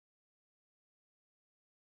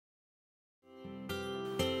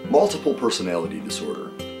Multiple personality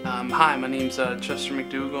disorder Hi, my name's Chester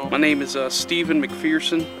McDougall. My name is Stephen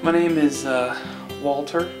McPherson. My name is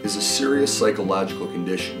Walter. is a serious psychological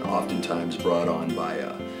condition oftentimes brought on by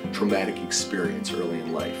a traumatic experience early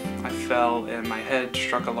in life. I fell and my head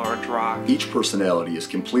struck a large rock. Each personality is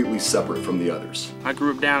completely separate from the others. I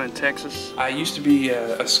grew up down in Texas. I used to be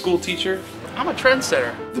a school teacher. I'm a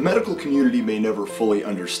trendsetter. The medical community may never fully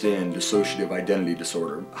understand dissociative identity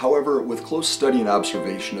disorder. However, with close study and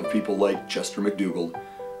observation of people like Chester McDougall,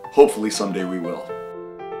 hopefully someday we will.